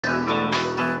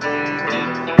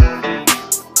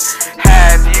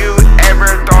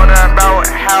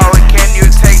how can you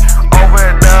take over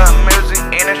the music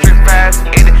industry fast?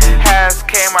 It has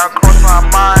came across my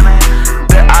mind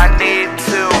that I need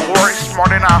to work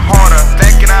smarter, not harder.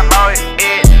 Thinking about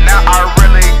it now, I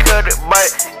really could, but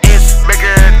it's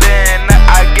bigger than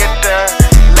I get the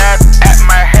laugh at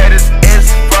my head.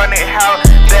 It's funny how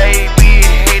they be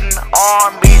hating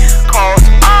on me, cause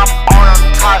I'm on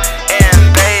top and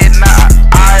they not.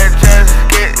 I just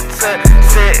get to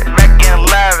sit back and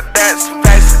laugh. That's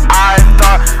facts. I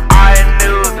thought I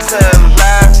knew to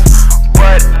laugh,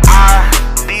 but I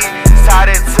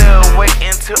decided to wait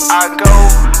until I go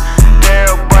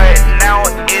there. But now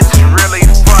it's really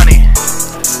funny.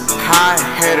 Hi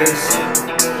haters,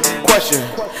 question: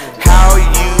 how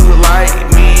you like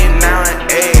me now?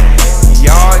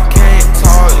 Y'all can't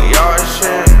talk, y'all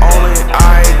shit, only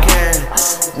I can.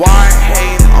 Why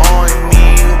hate on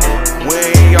me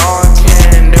when y'all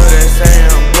can do the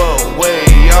same? But when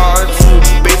y'all too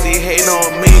busy hating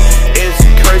on me, it's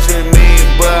crazy to me.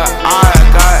 But I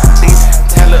got these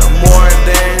talent more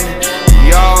than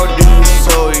y'all do,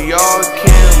 so y'all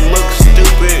can look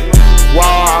stupid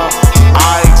while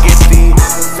I get the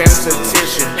fans'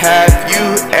 attention. Have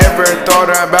you ever thought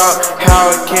about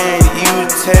how can you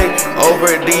take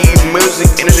over the music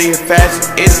industry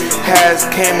fast? It has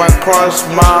came across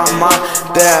my mind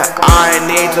that I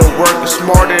need to work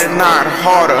smarter, not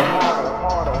harder.